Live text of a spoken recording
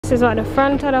This is what the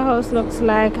front of the house looks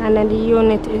like, and then the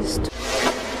unit is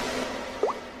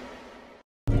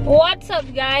What's up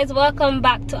guys, welcome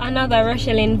back to another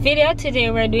Rochielin video.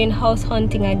 Today we're doing house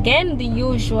hunting again, the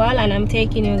usual, and I'm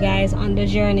taking you guys on the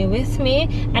journey with me.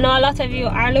 I know a lot of you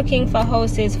are looking for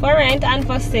houses for rent and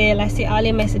for sale. I see all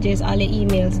your messages, all your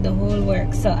emails, the whole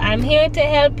work. So I'm here to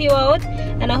help you out,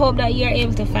 and I hope that you're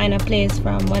able to find a place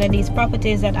from one of these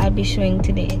properties that I'll be showing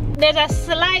today. There's a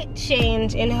slight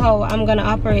change in how I'm gonna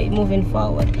operate moving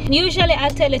forward. Usually I'll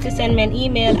tell you to send me an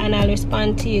email and I'll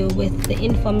respond to you with the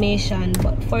information,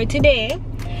 but for today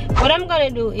what I'm gonna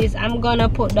do is I'm gonna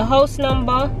put the house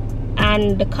number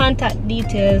and the contact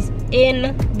details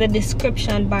in the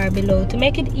description bar below to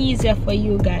make it easier for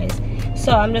you guys.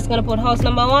 So I'm just gonna put house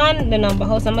number 1, the number,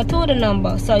 house number 2, the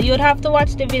number. So you'd have to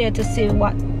watch the video to see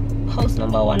what house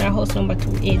number 1 or house number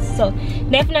 2 is. So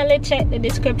definitely check the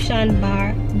description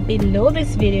bar below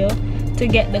this video to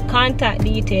get the contact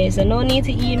details, and no need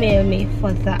to email me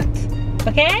for that,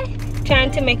 okay?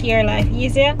 Trying to make your life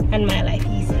easier and my life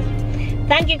easier.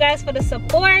 Thank you guys for the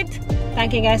support.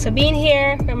 Thank you guys for being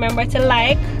here. Remember to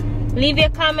like, leave your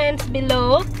comments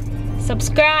below,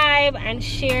 subscribe, and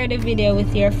share the video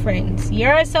with your friends.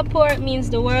 Your support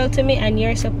means the world to me, and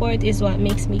your support is what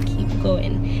makes me keep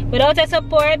going. Without your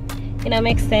support, it don't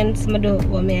make sense. I do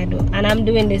what I do, and I'm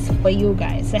doing this for you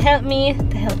guys. So help me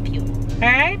to help you.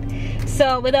 Alright?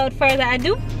 So without further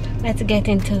ado, let's get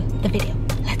into the video.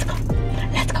 Let's go.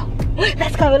 Let's go.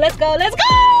 Let's go. Let's go. Let's go.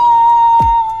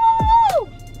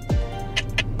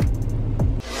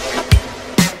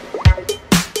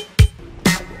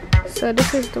 So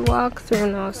this is the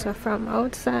walkthrough now. So from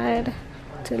outside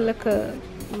to look at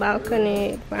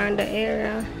balcony, veranda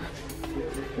area,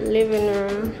 living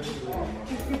room,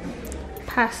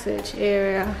 passage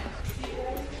area,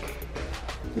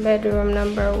 bedroom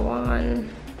number 1.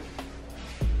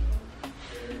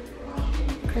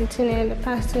 Continue the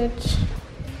passage,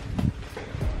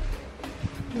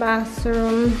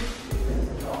 bathroom.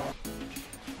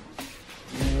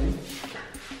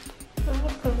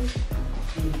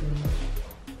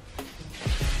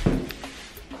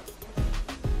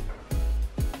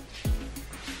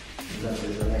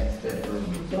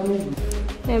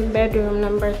 And bedroom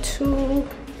number 2.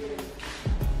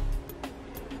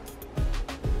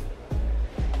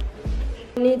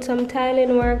 Need some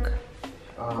tiling work.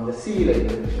 The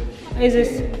ceiling. Is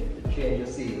this? Change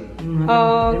the ceiling.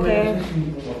 Oh, okay.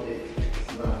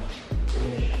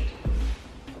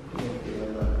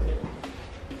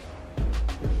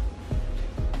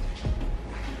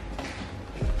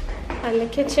 And the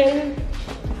kitchen.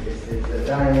 This is the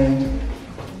dining.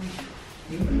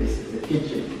 And this is the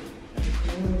kitchen.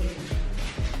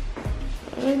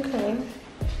 Okay.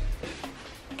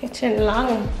 Kitchen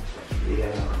long.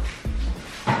 Yeah.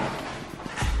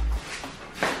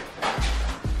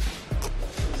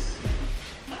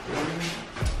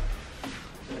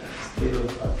 Still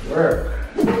at work,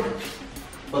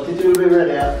 but it will be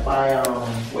ready by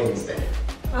Wednesday.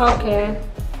 Okay.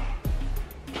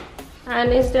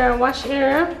 And is there a wash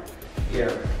area?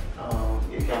 Here,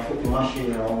 you can put the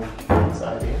machine around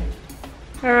inside here.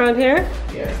 Around here?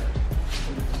 Yeah.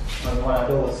 And one of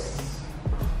those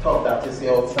top that you see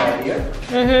outside here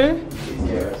is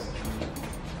yours.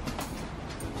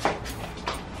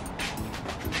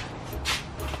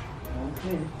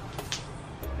 Okay.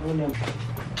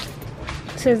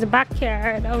 This is the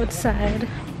backyard outside.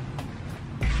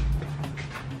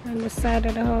 On the side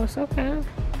of the house, okay.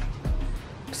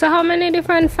 So how many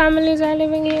different families are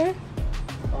living here?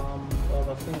 We have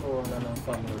a single one and a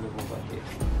family live over here.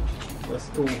 There's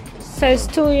 2. So it's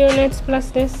 2 units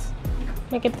plus this?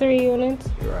 Make it 3 units?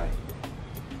 You're right.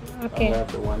 Okay. And we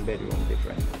have the 1 bedroom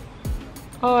different.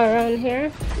 Oh, around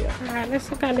here? Yeah. Alright, let's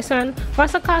look at this one.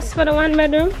 What's the cost for the 1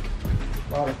 bedroom?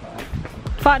 45.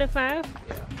 45?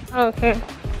 Yeah. Okay.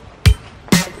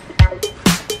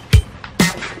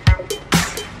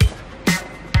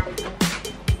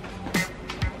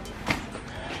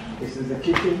 This is the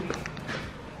kitchen.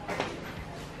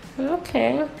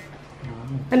 Okay.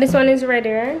 And this one is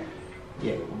ready, right?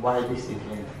 Yeah, by this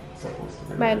evening it's supposed to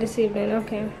be. By this evening,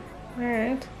 okay.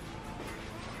 Alright.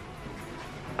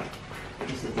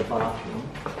 This is the bathroom.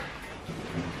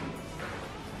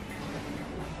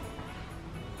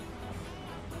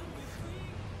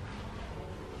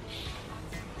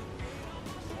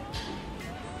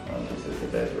 And this is the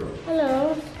bedroom.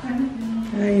 Hello.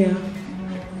 Hiya.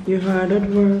 You hard at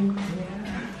work?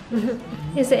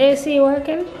 Is the AC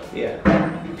working? Yeah.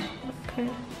 Okay.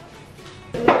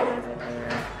 Okay.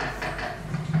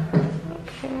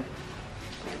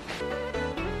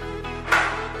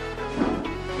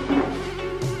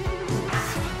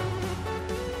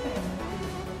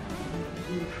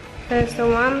 There's the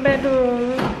one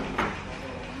bedroom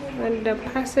with the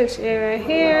passage area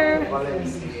here,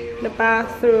 the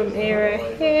bathroom area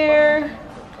here,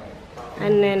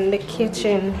 and then the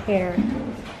kitchen here.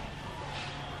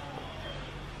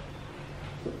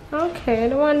 Okay,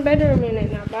 the one bedroom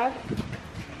unit, not bad.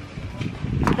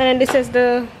 And then this is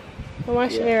the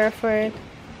wash area for it.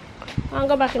 I'll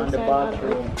go back inside. And the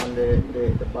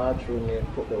bathroom, the bathroom, you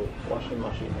put the washing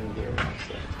machine in there.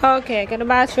 So. Okay, got the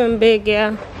bathroom big,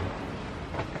 yeah.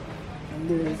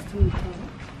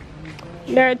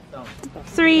 There are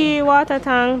 3 water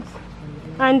tanks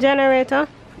and generator.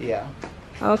 Yeah.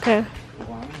 Okay.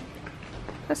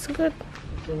 That's good.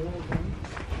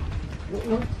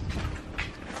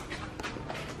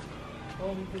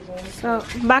 So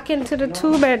back into the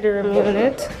 2-bedroom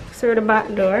unit through the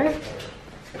back door.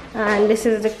 And this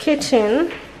is the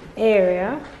kitchen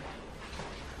area.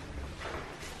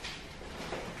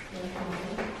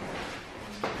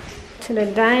 To the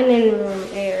dining room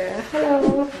area.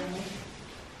 Hello.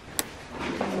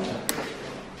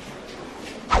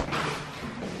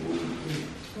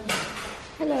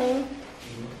 Hello.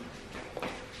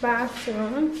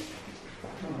 Bathroom.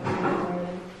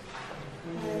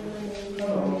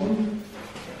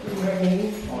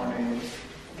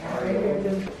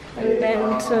 And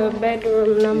then to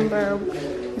bedroom number,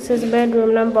 this is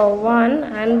bedroom number 1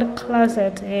 and the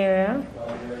closet area.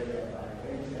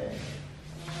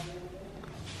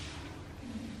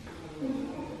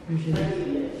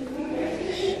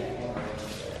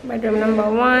 Bedroom number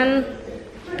 1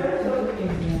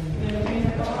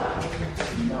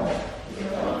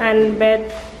 and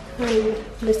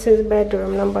this is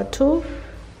bedroom number 2,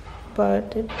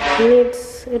 but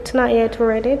it's not yet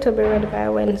ready to be ready by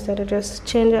Wednesday. To just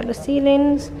change out the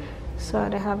ceilings so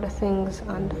they have the things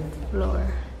on the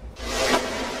floor.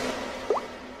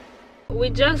 We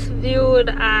just viewed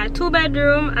a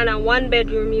 2-bedroom and a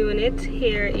 1-bedroom unit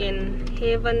here in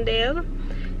Havendale.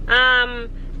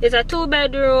 It's a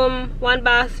 2-bedroom,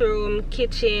 1-bathroom,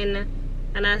 kitchen,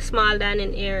 and a small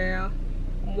dining area,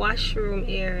 washroom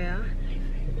area,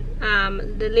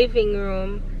 the living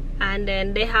room, and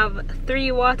then they have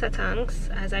 3 water tanks,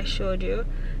 as I showed you,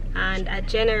 and a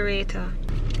generator.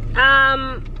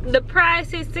 The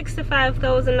price is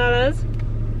 $65,000,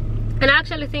 and I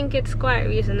actually think it's quite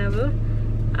reasonable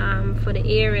for the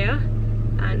area.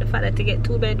 And the fact that you get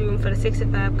 2-bedroom for the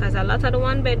 65, because a lot of the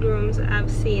 1-bedrooms I've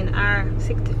seen are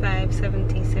 65,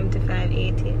 70, 75,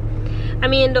 80. I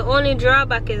mean, the only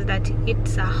drawback is that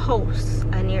it's a house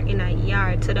and you're in a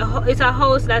yard. So it's a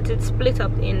house that is split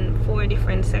up in 4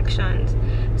 different sections.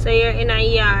 So you're in a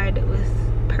yard with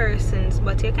persons,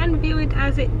 but you can view it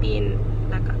as it being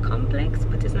like a complex,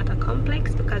 but it's not a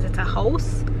complex because it's a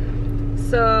house.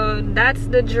 So that's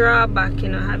the drawback, you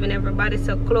know, having everybody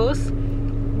so close,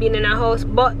 being in a house.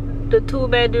 But the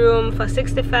 2-bedroom for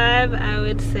 65, I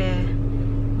would say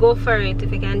go for it.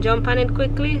 If you can jump on it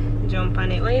quickly, jump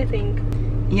on it. What do you think?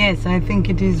 Yes, I think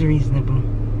it is reasonable,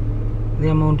 the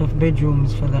amount of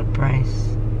bedrooms for that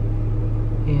price.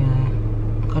 Yeah,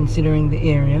 considering the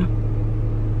area,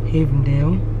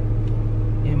 Havendale.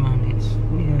 Yeah man, it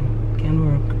can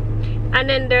work. And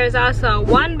then there's also a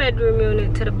 1-bedroom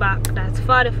unit to the back that's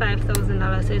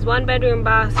 $45,000. So it's 1-bedroom,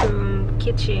 bathroom,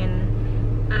 kitchen,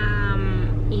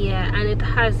 yeah, and it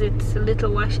has its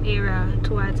little wash area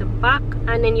towards the back,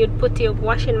 and then you'd put your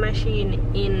washing machine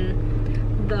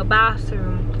in the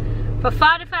bathroom. For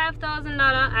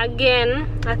 $45,000, again,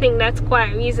 I think that's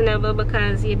quite reasonable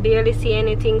because you barely see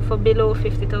anything for below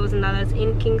 $50,000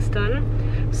 in Kingston.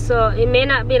 So it may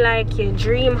not be like your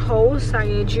dream house or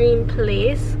your dream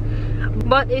place,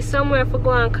 but it's somewhere for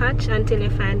go and catch until you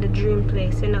find the dream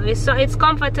place. You know, it's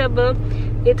comfortable,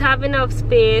 it have enough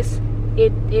space,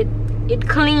 it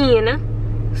clean.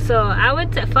 So I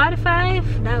would say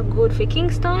 45, that's good for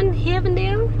Kingston,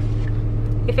 Havendale.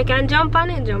 If you can jump on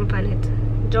it, jump on it,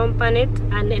 jump on it.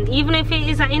 And then even if it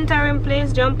is an interim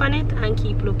place, jump on it and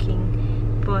keep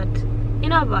looking. But you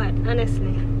know what,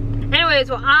 honestly. Anyways,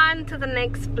 we're on to the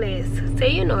next place. So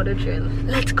you know the drill.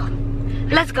 Let's go,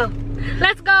 let's go,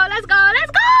 let's go, let's go,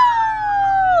 let's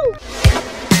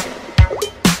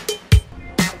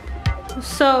go.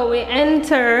 So we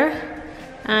enter,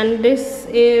 and this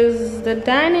is the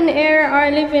dining area or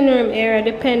living room area,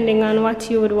 depending on what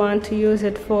you would want to use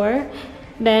it for.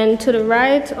 Then to the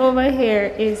right over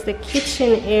here is the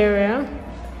kitchen area,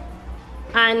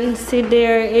 and see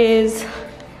there is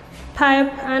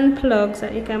pipe and plugs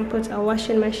that you can put a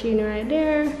washing machine right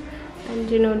there, and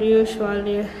you know the usual,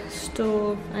 your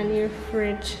stove and your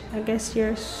fridge. I guess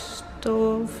your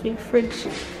stove, your fridge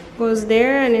goes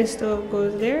there and your stove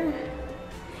goes there,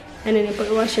 and then you put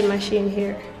the washing machine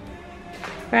here.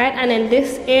 right? And then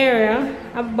this area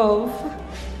above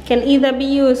can either be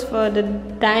used for the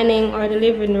dining or the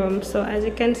living room. So as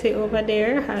you can see, over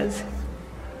there has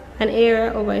an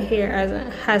area, over here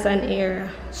has an area.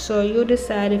 So you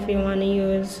decide if you want to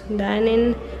use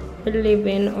dining,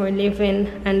 living, or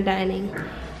living and dining.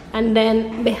 And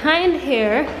then behind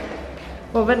here,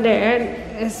 over there,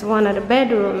 is one of the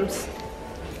bedrooms.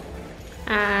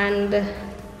 And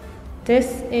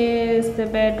this is the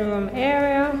bedroom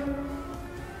area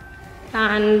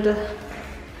and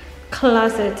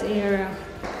closet area.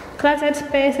 Closet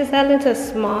space is a little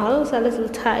small, it's a little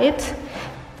tight,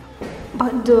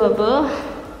 but doable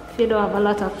if you don't have a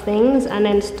lot of things. And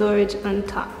then storage on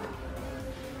top.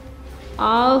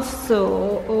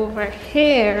 Also over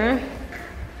here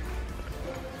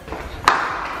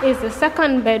is the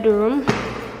second bedroom.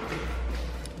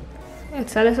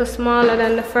 It's a little smaller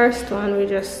than the first one we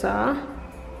just saw,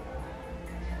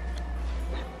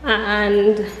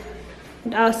 and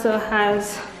it also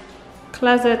has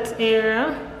closet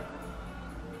area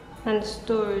and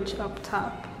storage up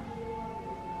top.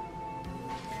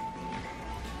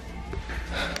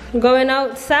 Going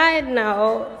outside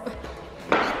now,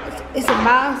 it's a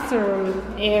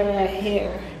bathroom area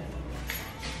here,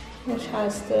 which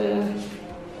has the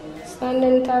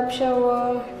standing tap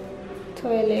shower,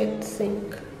 toilet,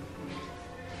 sink,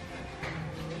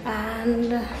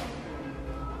 and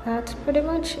that's pretty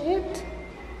much it.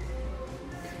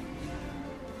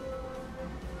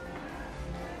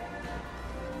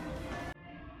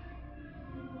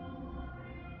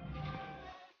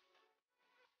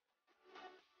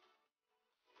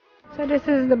 So this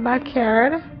is the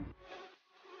backyard.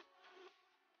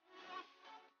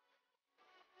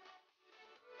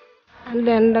 And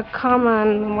then the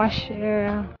common wash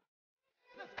area.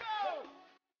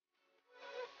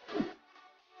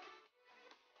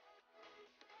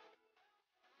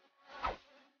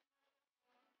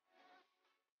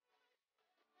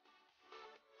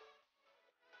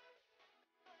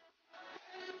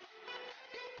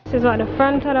 This is what the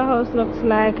front of the house looks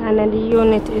like, and then the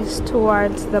unit is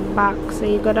towards the back. So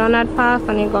you go down that path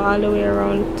and you go all the way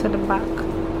around to the back.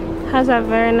 It has a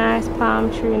very nice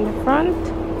palm tree in the front,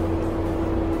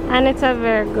 and it's a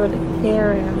very good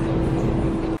area.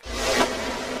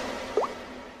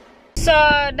 So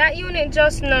that unit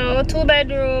just now, 2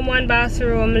 bedroom, 1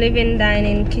 bathroom, living,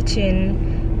 dining,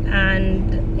 kitchen,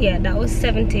 and yeah, that was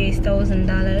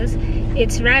 $70,000.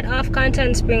 It's right off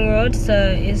Content Spring Road,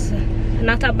 so it's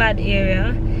not a bad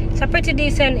area. It's a pretty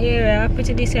decent area,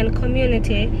 pretty decent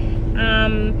community.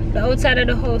 The outside of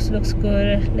the house looks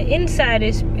good. The inside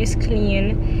is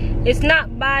clean. It's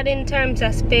not bad in terms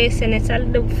of space, and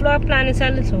the floor plan is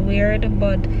a little weird,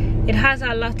 but it has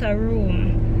a lot of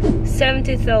room.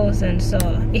 70,000. So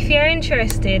if you're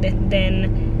interested,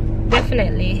 then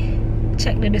definitely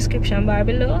check the description bar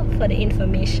below for the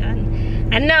information.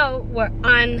 And now we're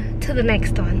on to the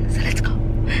next one. So let's go.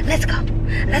 Let's go.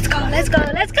 Let's go. Let's go.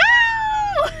 Let's go.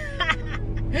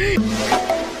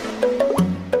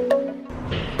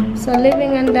 So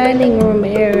living and dining room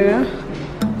area,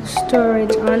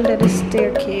 storage under the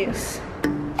staircase,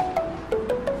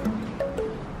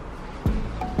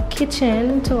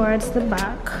 kitchen towards the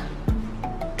back,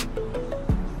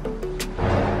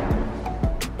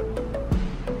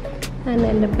 and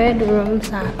then the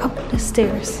bedrooms are up the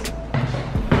stairs.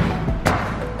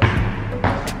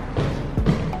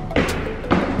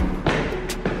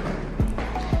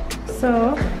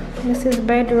 So this is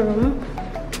bedroom.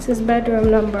 This is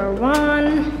bedroom number 1.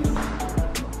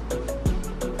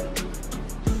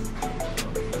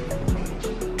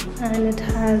 And it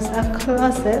has a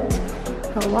closet,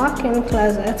 a walk-in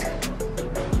closet.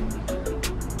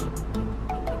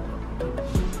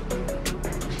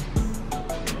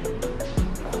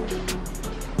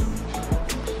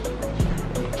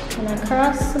 And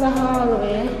across the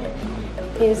hallway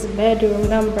is bedroom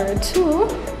number 2.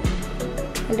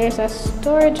 And there's a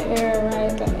storage area right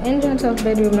at the entrance of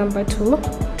bedroom number 2.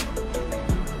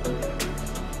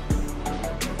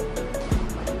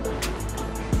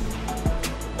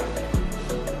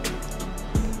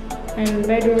 And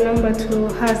bedroom number 2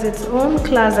 has its own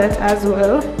closet as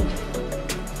well.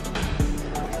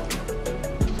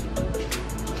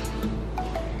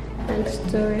 And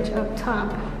storage up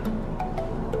top.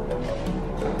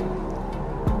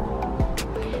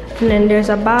 And then there's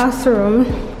a bathroom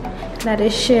that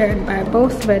is shared by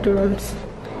both bedrooms,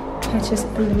 which is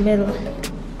in the middle,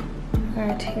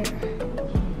 right here.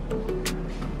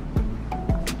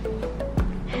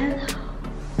 Hello.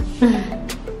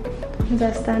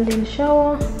 There's a standing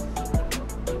shower.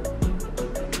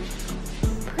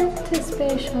 Pretty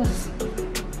spacious.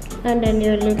 And then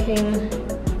you're looking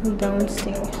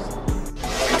downstairs.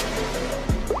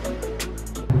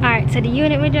 Alright, so the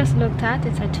unit we just looked at,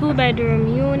 it's a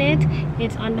 2-bedroom unit.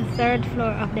 It's on the 3rd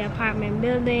floor of the apartment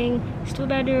building. It's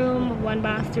 2-bedroom, 1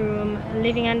 bathroom,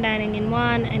 living and dining in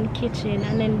one, and kitchen,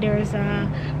 and then there's a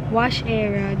wash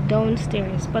area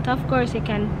downstairs. But of course you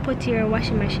can put your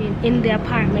washing machine in the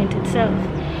apartment itself,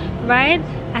 right?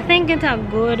 I think it's a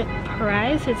good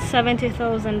price. It's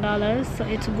 $70,000, so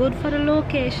it's good for the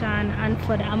location and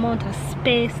for the amount of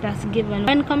space that's given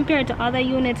when compared to other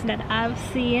units that I've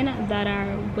seen that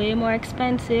are way more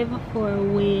expensive for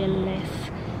way less.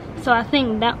 So I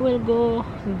think that will go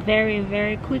very,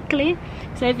 very quickly.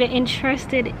 So if you're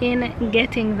interested in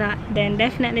getting that, then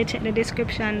definitely check the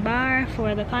description bar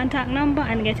for the contact number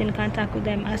and get in contact with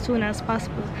them as soon as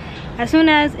possible. As soon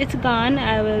as it's gone,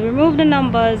 I will remove the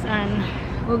numbers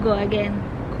and we'll go again.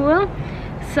 Cool.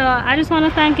 So I just want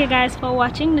to thank you guys for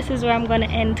watching. This is where I'm going to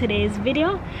end today's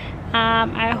video.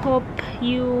 I hope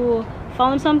you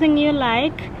found something you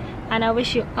like, and I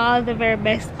wish you all the very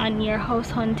best on your house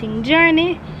hunting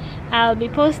journey. I'll be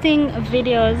posting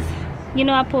videos. You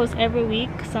know, I post every week,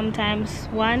 sometimes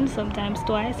 1, sometimes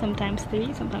 2, sometimes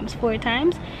 3, sometimes 4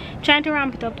 times. Trying to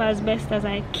ramp it up as best as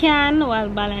I can while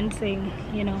balancing,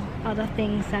 you know, other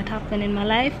things that happen in my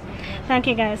life. Thank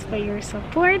you guys for your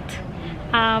support.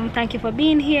 Thank you for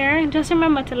being here. Just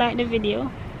remember to like the video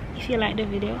if you like the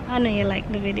video. I know you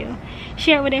like the video.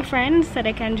 Share it with your friends so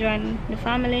they can join the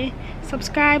family.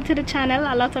 Subscribe to the channel.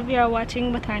 A lot of you are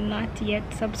watching but are not yet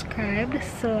subscribed,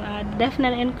 so I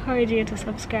definitely encourage you to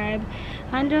subscribe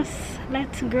and just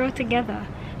let's grow together.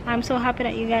 I'm so happy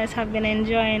that you guys have been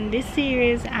enjoying this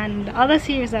series and the other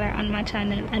series that are on my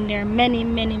channel, and there are many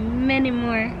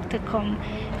more to come.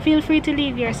 Feel free to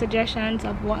leave your suggestions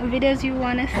of what videos you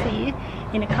want to see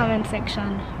in the comment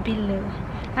section below.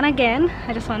 And again,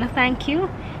 I just want to thank you.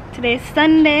 Today's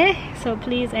Sunday, so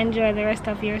please enjoy the rest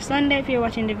of your Sunday. If you're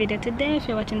watching the video today, if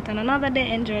you're watching it on another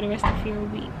day, enjoy the rest of your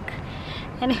week.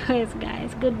 Anyways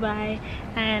guys, goodbye,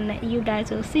 and you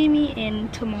guys will see me in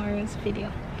tomorrow's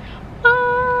video.